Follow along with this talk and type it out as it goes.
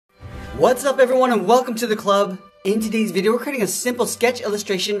What's up everyone and welcome to the club. In today's video we're creating a simple sketch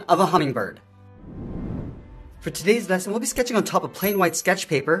illustration of a hummingbird. For today's lesson we'll be sketching on top of plain white sketch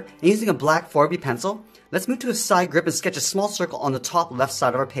paper and using a black 4B pencil. Let's move to a side grip and sketch a small circle on the top left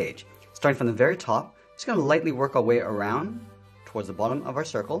side of our page. Starting from the very top, just going to lightly work our way around towards the bottom of our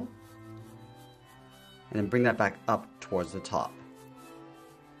circle and then bring that back up towards the top.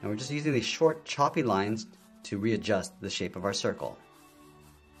 And we're just using these short choppy lines to readjust the shape of our circle.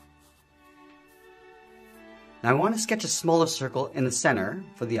 Now I want to sketch a smaller circle in the center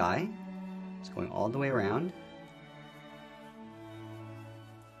for the eye. Just going all the way around.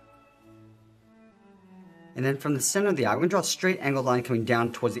 And then from the center of the eye, we're going to draw a straight angled line coming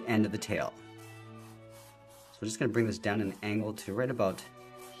down towards the end of the tail. So we're just going to bring this down an angle to right about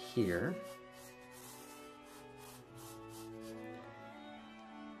here.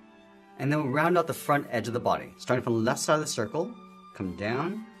 And then we'll round out the front edge of the body. Starting from the left side of the circle, come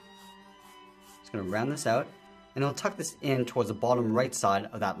down. Just going to round this out. And we'll tuck this in towards the bottom right side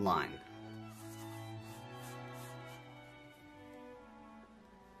of that line.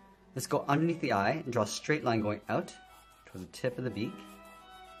 Let's go underneath the eye and draw a straight line going out towards the tip of the beak.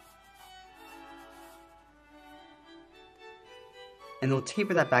 And we'll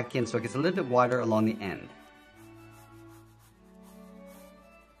taper that back in so it gets a little bit wider along the end.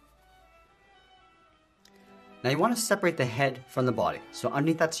 Now you want to separate the head from the body. So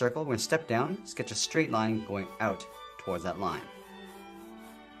underneath that circle, we're going to step down, sketch a straight line going out towards that line.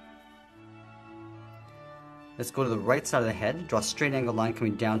 Let's go to the right side of the head, draw a straight angled line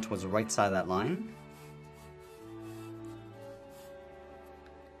coming down towards the right side of that line.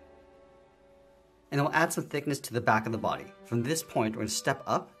 And then we'll add some thickness to the back of the body. From this point, we're going to step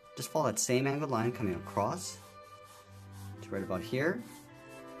up, just follow that same angled line coming across to right about here.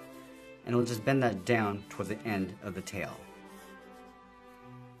 And we'll just bend that down towards the end of the tail.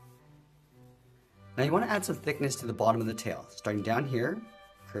 Now you want to add some thickness to the bottom of the tail. Starting down here,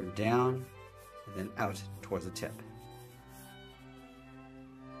 curve down, and then out towards the tip.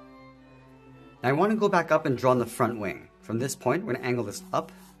 Now I want to go back up and draw on the front wing. From this point, we're going to angle this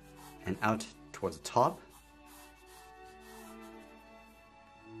up and out towards the top.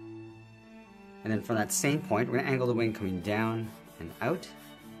 And then from that same point, we're going to angle the wing coming down and out.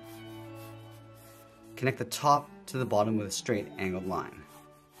 Connect the top to the bottom with a straight angled line.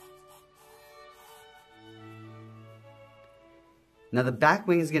 Now the back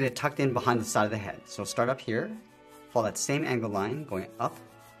wing is going to get tucked in behind the side of the head. So start up here, follow that same angled line going up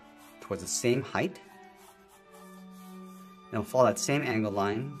towards the same height. Then we'll follow that same angled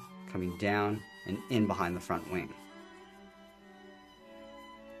line coming down and in behind the front wing.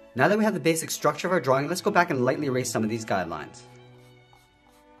 Now that we have the basic structure of our drawing, let's go back and lightly erase some of these guidelines.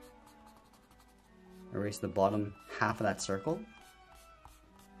 Erase the bottom half of that circle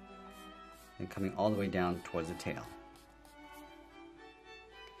and coming all the way down towards the tail.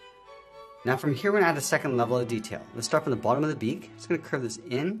 Now from here we're going to add a second level of detail. Let's start from the bottom of the beak. Just going to curve this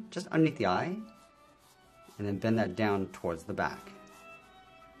in just underneath the eye and then bend that down towards the back.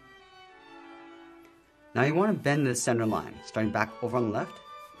 Now you want to bend the center line. Starting back over on the left,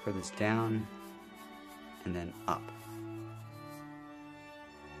 curve this down and then up.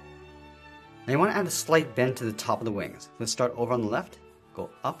 Now you want to add a slight bend to the top of the wings. Let's start over on the left, go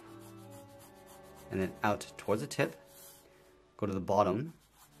up, and then out towards the tip, go to the bottom,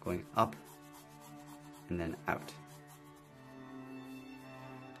 going up, and then out.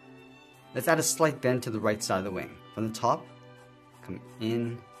 Let's add a slight bend to the right side of the wing. From the top, come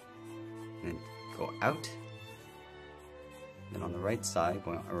in, and then go out, then on the right side,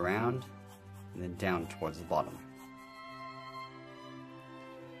 going around, and then down towards the bottom.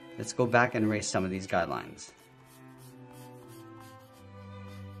 Let's go back and erase some of these guidelines.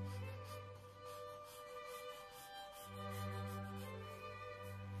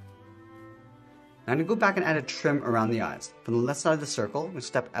 Now I'm going to go back and add a trim around the eyes. From the left side of the circle, we'll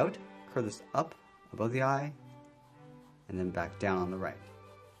step out, curve this up above the eye, and then back down on the right.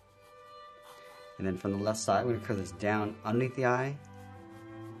 And then from the left side, we're going to curve this down underneath the eye,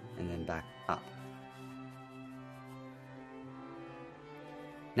 and then back up.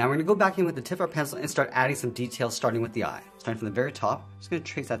 Now we're going to go back in with the tip of our pencil and start adding some details starting with the eye. Starting from the very top, I'm just going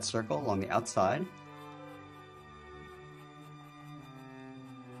to trace that circle along the outside.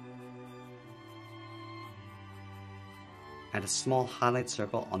 Add a small highlight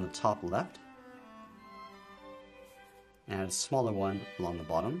circle on the top left. And add a smaller one along the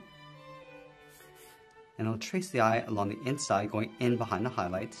bottom. And I'll trace the eye along the inside going in behind the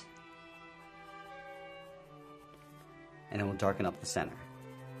highlights. And then we'll darken up the center.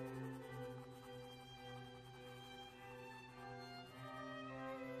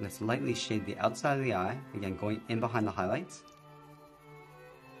 Let's lightly shade the outside of the eye, again going in behind the highlights.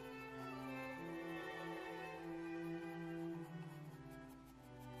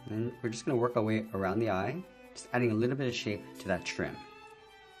 Then we're just going to work our way around the eye, just adding a little bit of shape to that trim.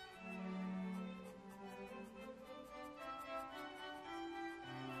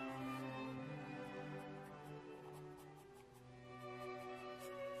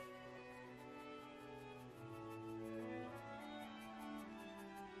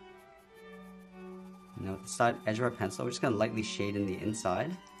 Now with the side edge of our pencil, we're just going to lightly shade in the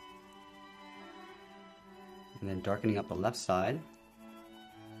inside. And then darkening up the left side.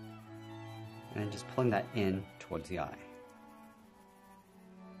 And then just pulling that in towards the eye.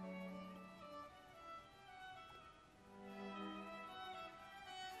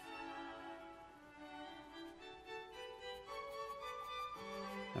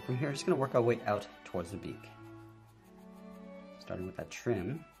 Now from here, we're just going to work our way out towards the beak. Starting with that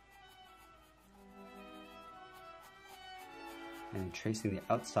trim. And then tracing the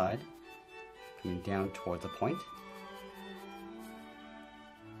outside, coming down towards the point.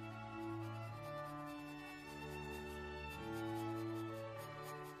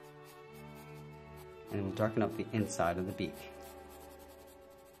 And we'll darken up the inside of the beak.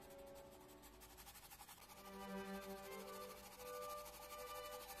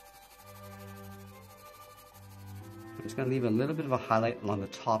 I'm just going to leave a little bit of a highlight along the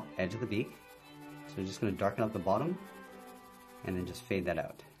top edge of the beak. So we're just going to darken up the bottom and then just fade that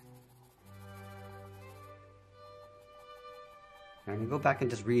out. Now I'm going to go back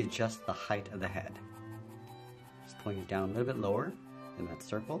and just readjust the height of the head. Just pulling it down a little bit lower in that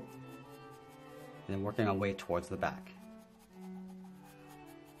circle, and then working our way towards the back.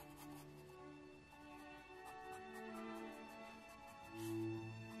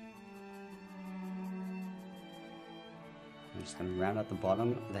 I'm just going to round out the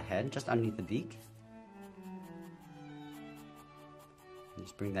bottom of the head just underneath the beak. And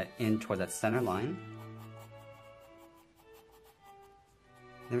just bring that in toward that center line.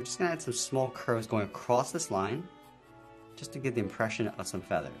 Then we're just going to add some small curves going across this line just to give the impression of some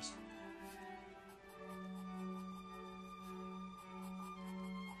feathers.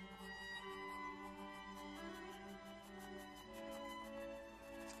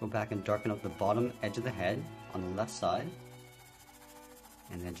 Let's go back and darken up the bottom edge of the head on the left side,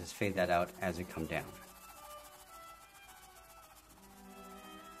 and then just fade that out as we come down.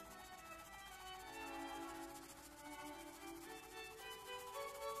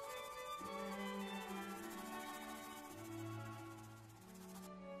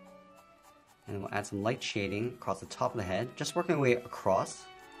 And then we'll add some light shading across the top of the head, just working our way across,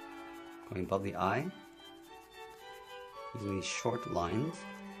 going above the eye, using these short lines.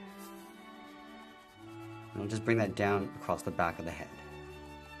 And we'll just bring that down across the back of the head.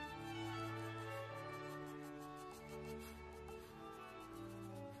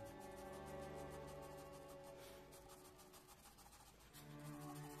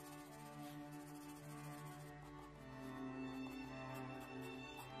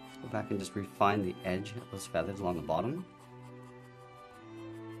 Go back and just refine the edge of those feathers along the bottom.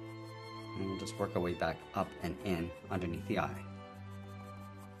 And we'll just work our way back up and in underneath the eye.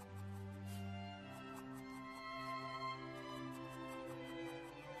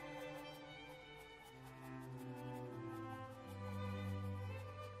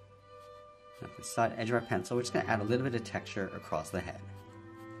 Now for the side edge of our pencil, we're just going to add a little bit of texture across the head.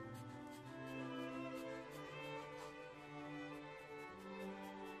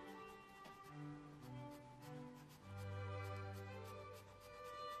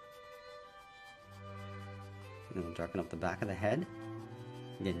 And then we'll darken up the back of the head,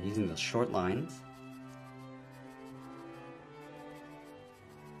 again using those short lines.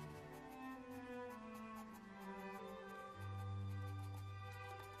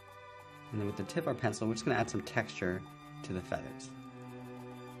 And then with the tip of our pencil, we're just going to add some texture to the feathers.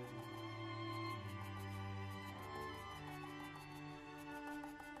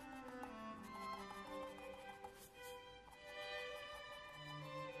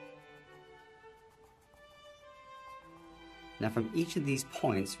 Now from each of these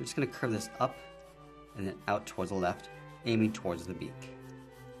points, we're just going to curve this up and then out towards the left, aiming towards the beak.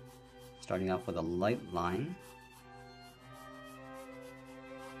 Starting off with a light line.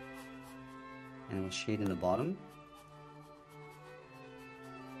 And we'll shade in the bottom.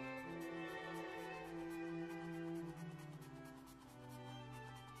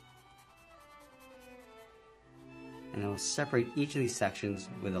 And then we'll separate each of these sections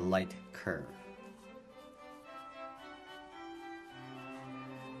with a light curve.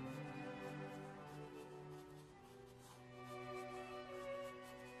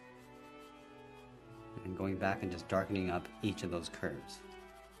 going back and just darkening up each of those curves.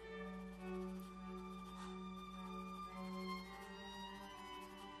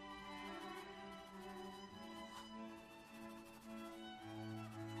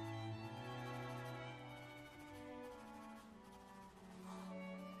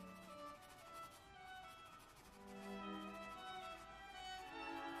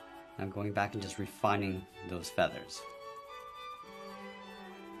 I'm going back and just refining those feathers.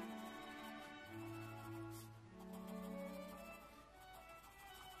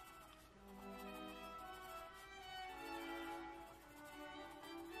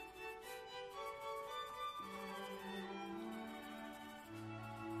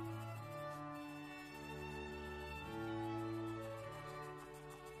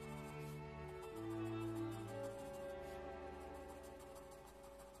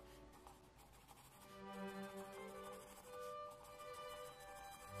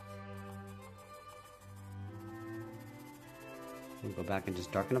 We'll go back and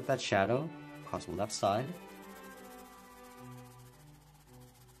just darken up that shadow across the left side.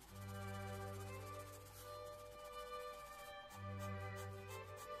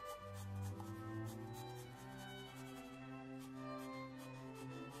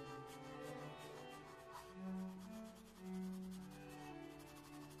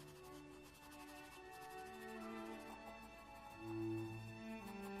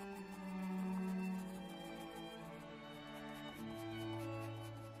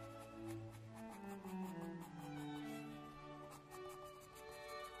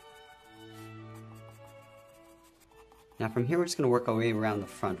 Now from here we're just going to work our way around the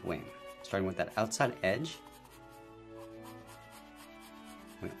front wing, starting with that outside edge,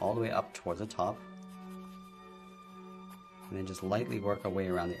 going all the way up towards the top, and then just lightly work our way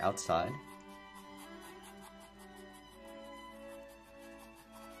around the outside.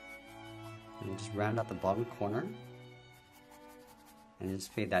 And we'll just round out the bottom corner, and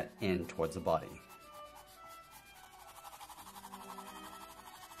just fade that in towards the body.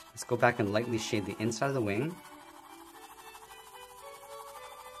 Let's go back and lightly shade the inside of the wing.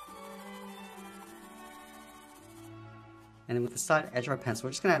 And then with the side edge of our pencil,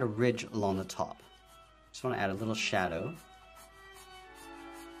 we're just going to add a ridge along the top. Just want to add a little shadow,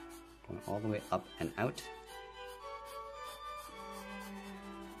 going all the way up and out.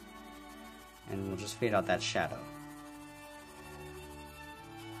 And we'll just fade out that shadow.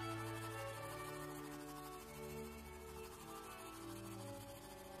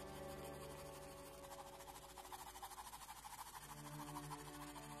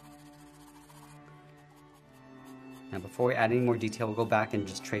 Now before we add any more detail, we'll go back and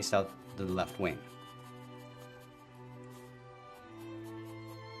just trace out the left wing.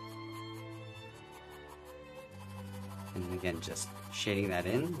 And again, just shading that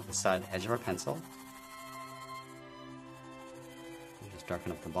in with the side edge of our pencil. And just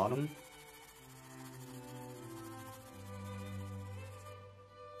darken up the bottom.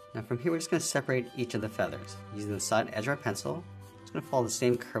 Now from here, we're just going to separate each of the feathers. Using the side edge of our pencil, it's going to follow the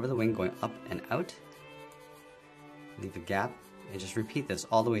same curve of the wing going up and out. Leave a gap, and just repeat this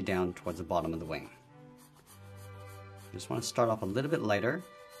all the way down towards the bottom of the wing. You just want to start off a little bit lighter,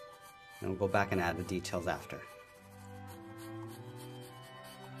 and we'll go back and add the details after.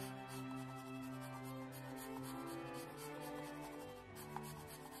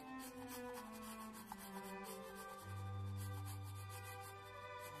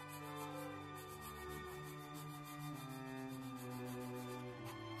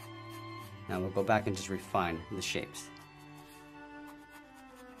 Now we'll go back and just refine the shapes.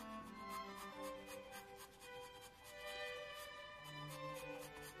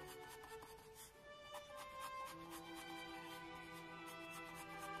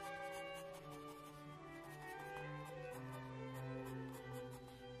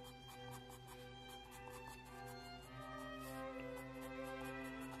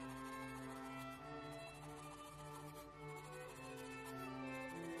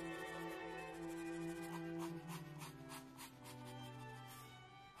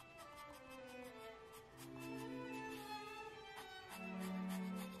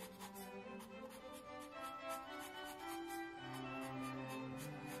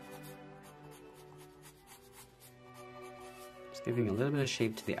 Just giving a little bit of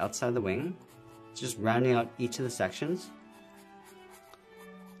shape to the outside of the wing. Just rounding out each of the sections.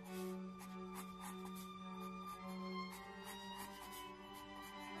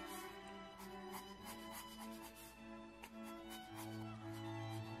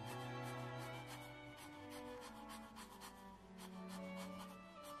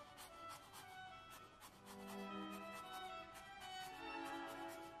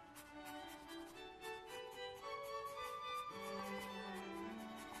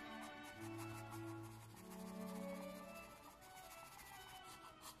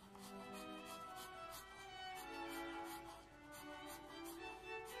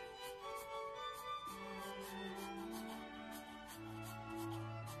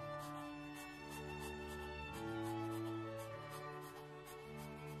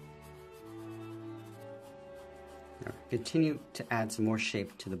 Continue to add some more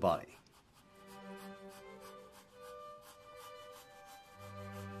shape to the body.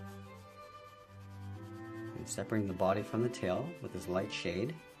 And separating the body from the tail with this light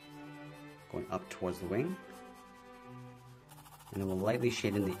shade, going up towards the wing, and it will lightly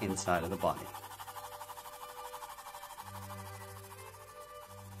shade in the inside of the body.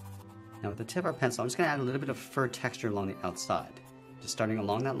 Now with the tip of our pencil, I'm just going to add a little bit of fur texture along the outside. Just starting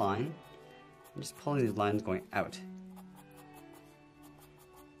along that line, and just pulling these lines going out.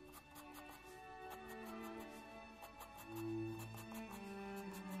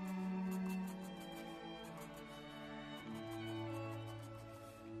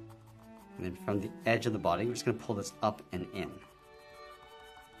 And then from the edge of the body, we're just going to pull this up and in.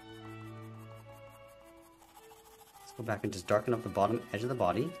 Let's go back and just darken up the bottom edge of the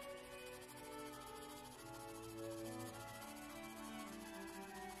body.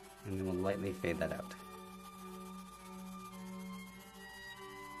 And then we'll lightly fade that out.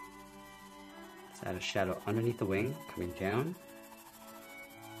 Let's add a shadow underneath the wing, coming down.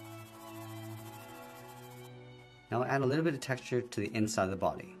 Now I'll add a little bit of texture to the inside of the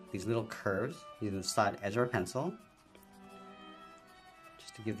body. These little curves, using the side edge of our pencil,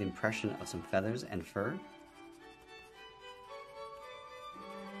 just to give the impression of some feathers and fur.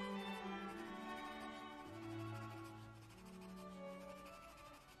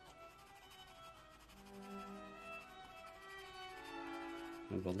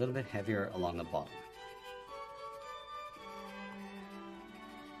 We'll go a little bit heavier along the bottom.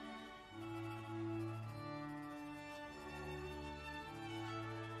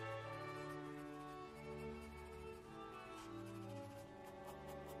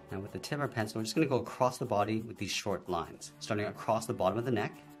 Now with the tip of our pencil, we're just going to go across the body with these short lines, starting across the bottom of the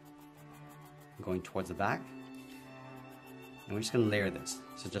neck, going towards the back, and we're just going to layer this.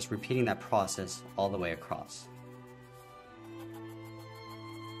 So just repeating that process all the way across.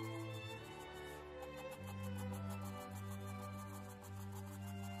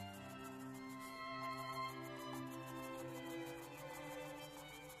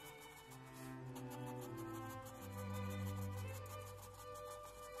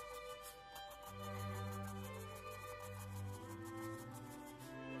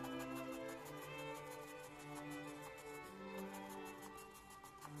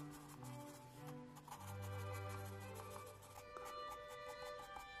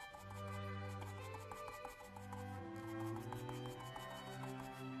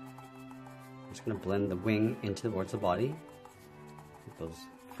 I'm just going to blend the wing into towards the body with those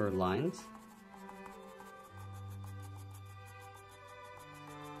fur lines.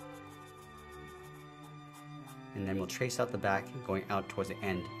 And then we'll trace out the back going out towards the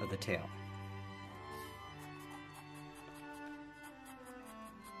end of the tail.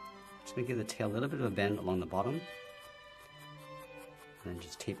 Just going to give the tail a little bit of a bend along the bottom. And then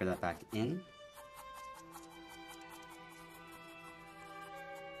just taper that back in.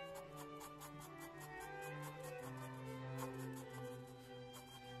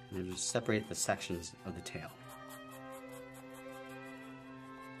 And then just separate the sections of the tail.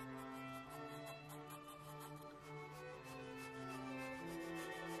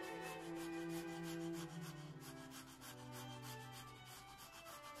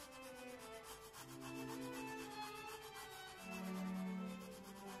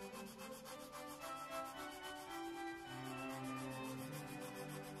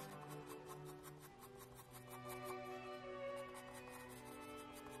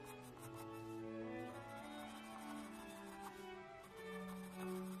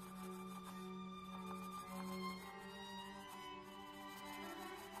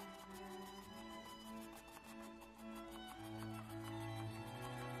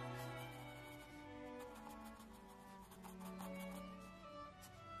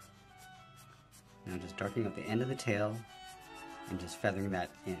 Now just darkening up the end of the tail and just feathering that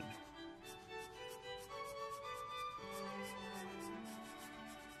in.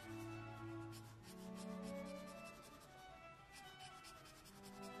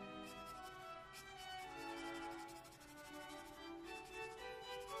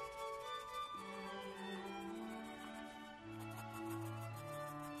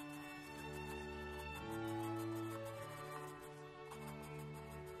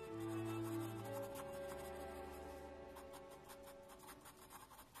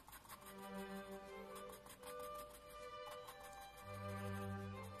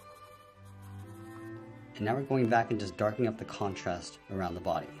 And now we're going back and just darkening up the contrast around the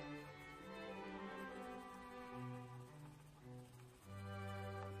body.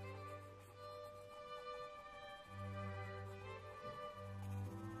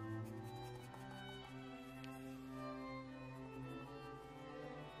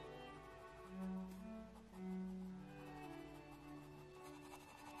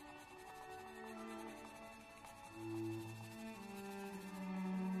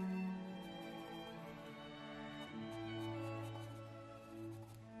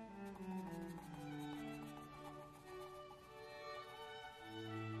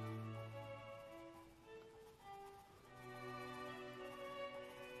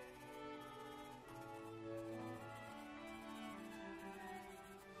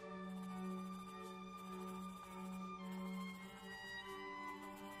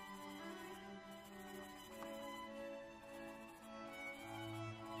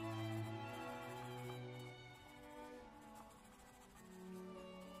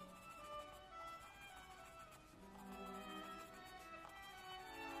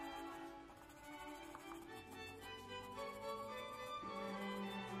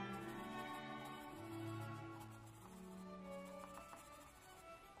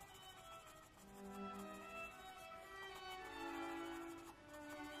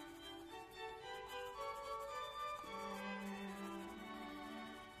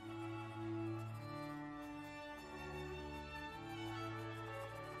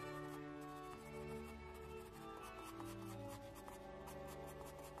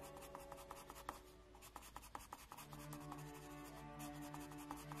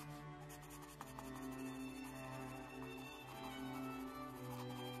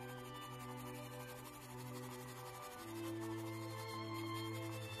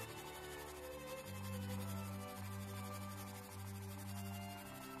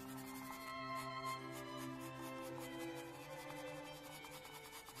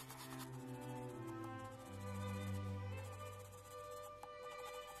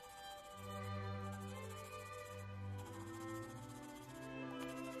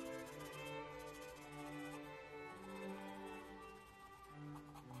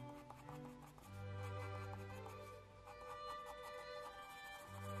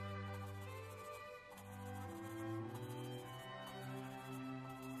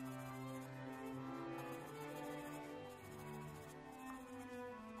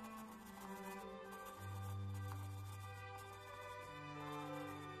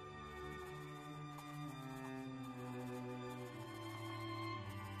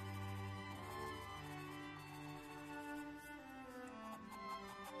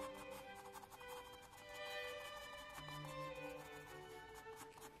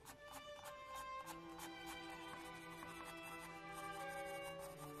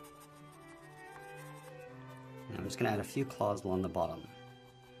 And I'm just going to add a few claws along the bottom.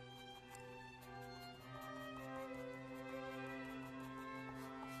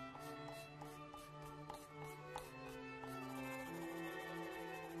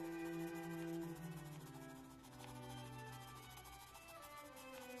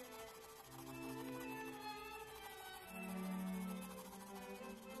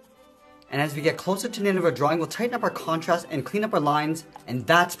 And as we get closer to the end of our drawing, we'll tighten up our contrast and clean up our lines, and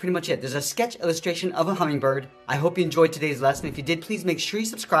that's pretty much it. There's a sketch illustration of a hummingbird. I hope you enjoyed today's lesson. If you did, please make sure you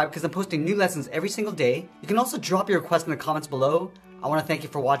subscribe because I'm posting new lessons every single day. You can also drop your request in the comments below. I want to thank you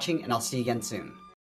for watching, and I'll see you again soon.